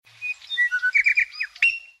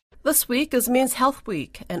This week is Men's Health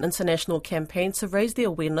Week, an international campaign to raise the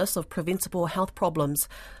awareness of preventable health problems,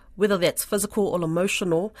 whether that's physical or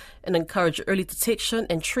emotional, and encourage early detection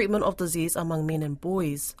and treatment of disease among men and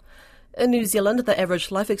boys. In New Zealand, the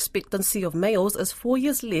average life expectancy of males is 4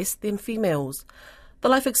 years less than females. The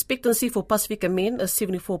life expectancy for Pasifika men is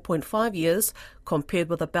 74.5 years, compared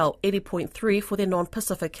with about 80.3 for their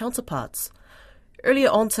non-Pacific counterparts. Earlier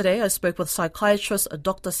on today, I spoke with psychiatrist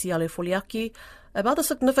Dr. Siale Foliaki about the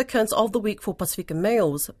significance of the week for Pasifika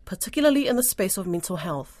males, particularly in the space of mental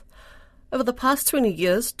health. Over the past 20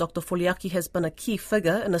 years, Dr. Foliaki has been a key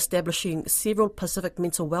figure in establishing several Pacific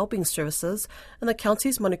mental wellbeing services in the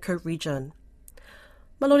county's Manukau region.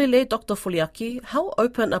 Malolele, Dr. Foliaki, how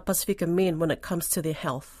open are Pasifika men when it comes to their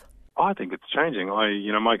health? I think it's changing.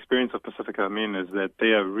 My experience of Pasifika men is that they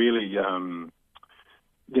are really,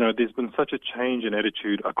 there's been such a change in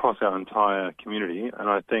attitude across our entire community, and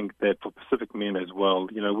I think that for Pacific men as well,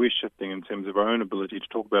 we're shifting in terms of our own ability to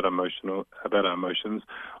talk about our emotions,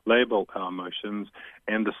 label our emotions,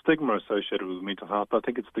 and the stigma associated with mental health. I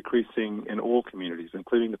think it's decreasing in all communities,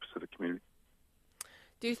 including the Pacific community.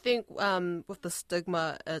 Do you think with the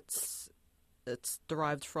stigma, it's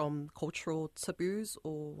derived from cultural taboos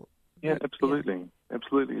or? Yeah, absolutely. Yeah.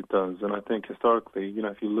 Absolutely it does. And I think historically,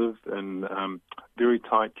 if you live in very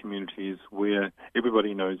tight communities where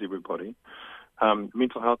everybody knows everybody,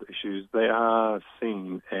 mental health issues, they are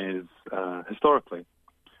seen as, historically,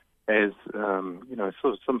 as,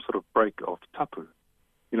 sort of some sort of break of tapu,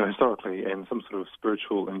 historically, and some sort of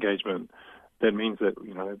spiritual engagement. That means that,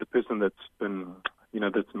 the person that's been,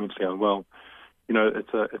 that's mentally unwell,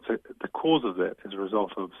 the cause of that is a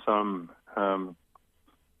result of some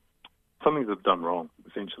things they've done wrong,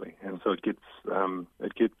 essentially, and so it gets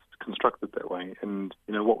constructed that way. And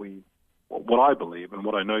what I believe and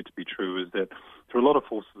what I know to be true is that there are a lot of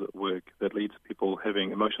forces at work that lead to people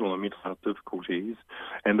having emotional and mental health difficulties,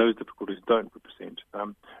 and those difficulties don't represent.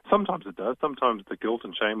 Sometimes it does. Sometimes the guilt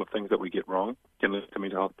and shame of things that we get wrong can lead to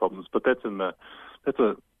mental health problems, but that's only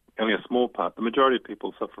a small part. The majority of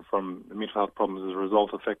people suffer from mental health problems as a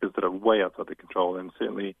result of factors that are way outside their control, and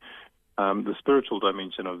certainly the spiritual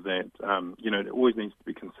dimension of that, it always needs to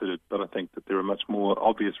be considered, but I think that there are much more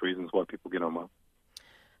obvious reasons why people get unwell.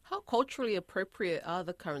 How culturally appropriate are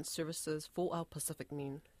the current services for our Pacific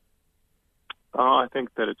men? I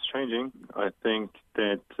think that it's changing. I think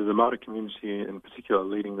that the Māori community in particular are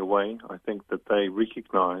leading the way. I think that they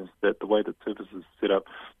recognise that the way that services are set up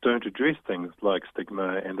don't address things like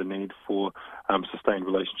stigma and the need for sustained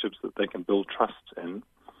relationships that they can build trust in.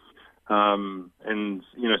 And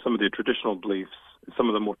some of their traditional beliefs, some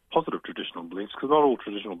of the more positive traditional beliefs, because not all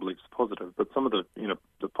traditional beliefs are positive, but some of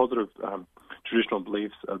the positive traditional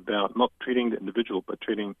beliefs about not treating the individual, but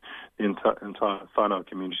treating the entire whānau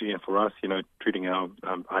community, and for us, treating our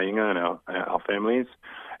ainga and our families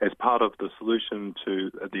as part of the solution to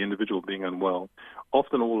the individual being unwell.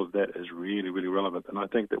 Often all of that is really, really relevant, and I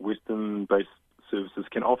think that Western-based services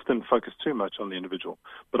can often focus too much on the individual.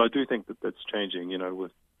 But I do think that that's changing,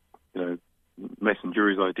 with Mason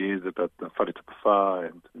Jury's ideas about the whare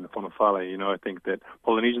tapawha and the whanawhale. I think that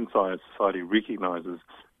Polynesian society recognises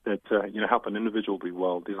that, help an individual be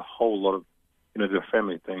well. There's a whole lot of, there are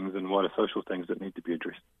family things and wider social things that need to be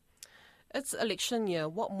addressed. It's election year.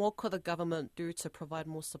 What more could the government do to provide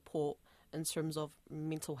more support in terms of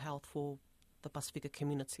mental health for the Pasifika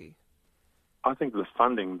community? I think the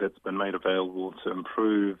funding that's been made available to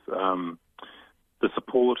improve the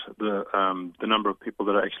support, the number of people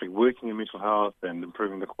that are actually working in mental health and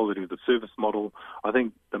improving the quality of the service model. I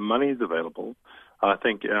think the money is available. I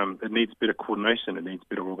think it needs better coordination, it needs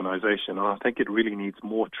better organisation, and I think it really needs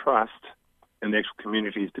more trust in the actual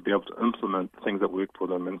communities to be able to implement things that work for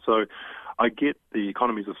them. And so I get the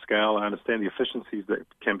economies of scale. I understand the efficiencies that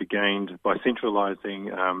can be gained by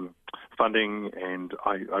centralising funding, and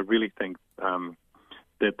I really think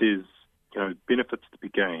that there's benefits to be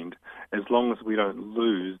gained as long as we don't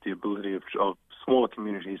lose the ability of smaller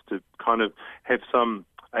communities to kind of have some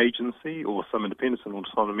agency or some independence and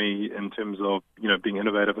autonomy in terms of, being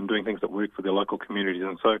innovative and doing things that work for their local communities.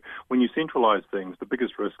 And so when you centralise things, the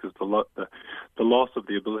biggest risk is the loss of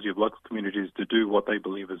the ability of local communities to do what they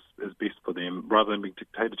believe is best for them, rather than being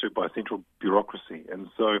dictated to by central bureaucracy. And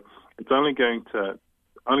so it's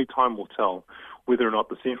only time will tell whether or not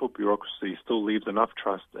the central bureaucracy still leaves enough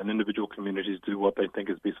trust in individual communities to do what they think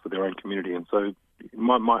is best for their own community. And so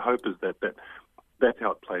my hope is that's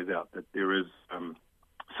how it plays out, that there is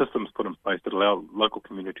systems put in place that allow local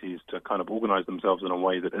communities to kind of organise themselves in a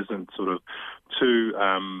way that isn't sort of too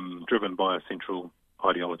driven by a central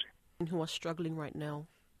ideology. Who are struggling right now?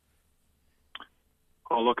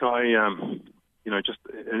 Oh, look, just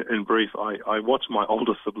in brief, I watch my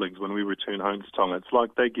older siblings when we return home to Tonga. It's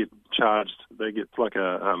like they get charged. It's like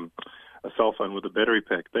a cell phone with a battery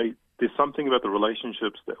pack. There's something about the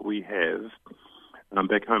relationships that we have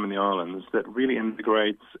back home in the islands that really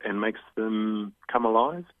integrates and makes them come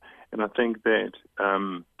alive. And I think that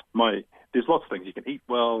there's lots of things. You can eat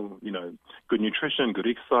well, good nutrition, good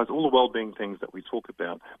exercise, all the well-being things that we talk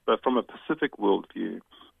about. But from a Pacific worldview,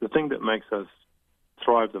 the thing that makes us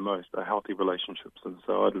thrive the most are healthy relationships. And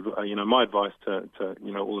so, my advice to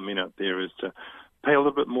all the men out there is to pay a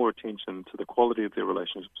little bit more attention to the quality of their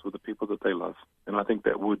relationships with the people that they love. And I think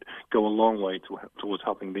that would go a long way towards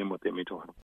helping them with their mental health.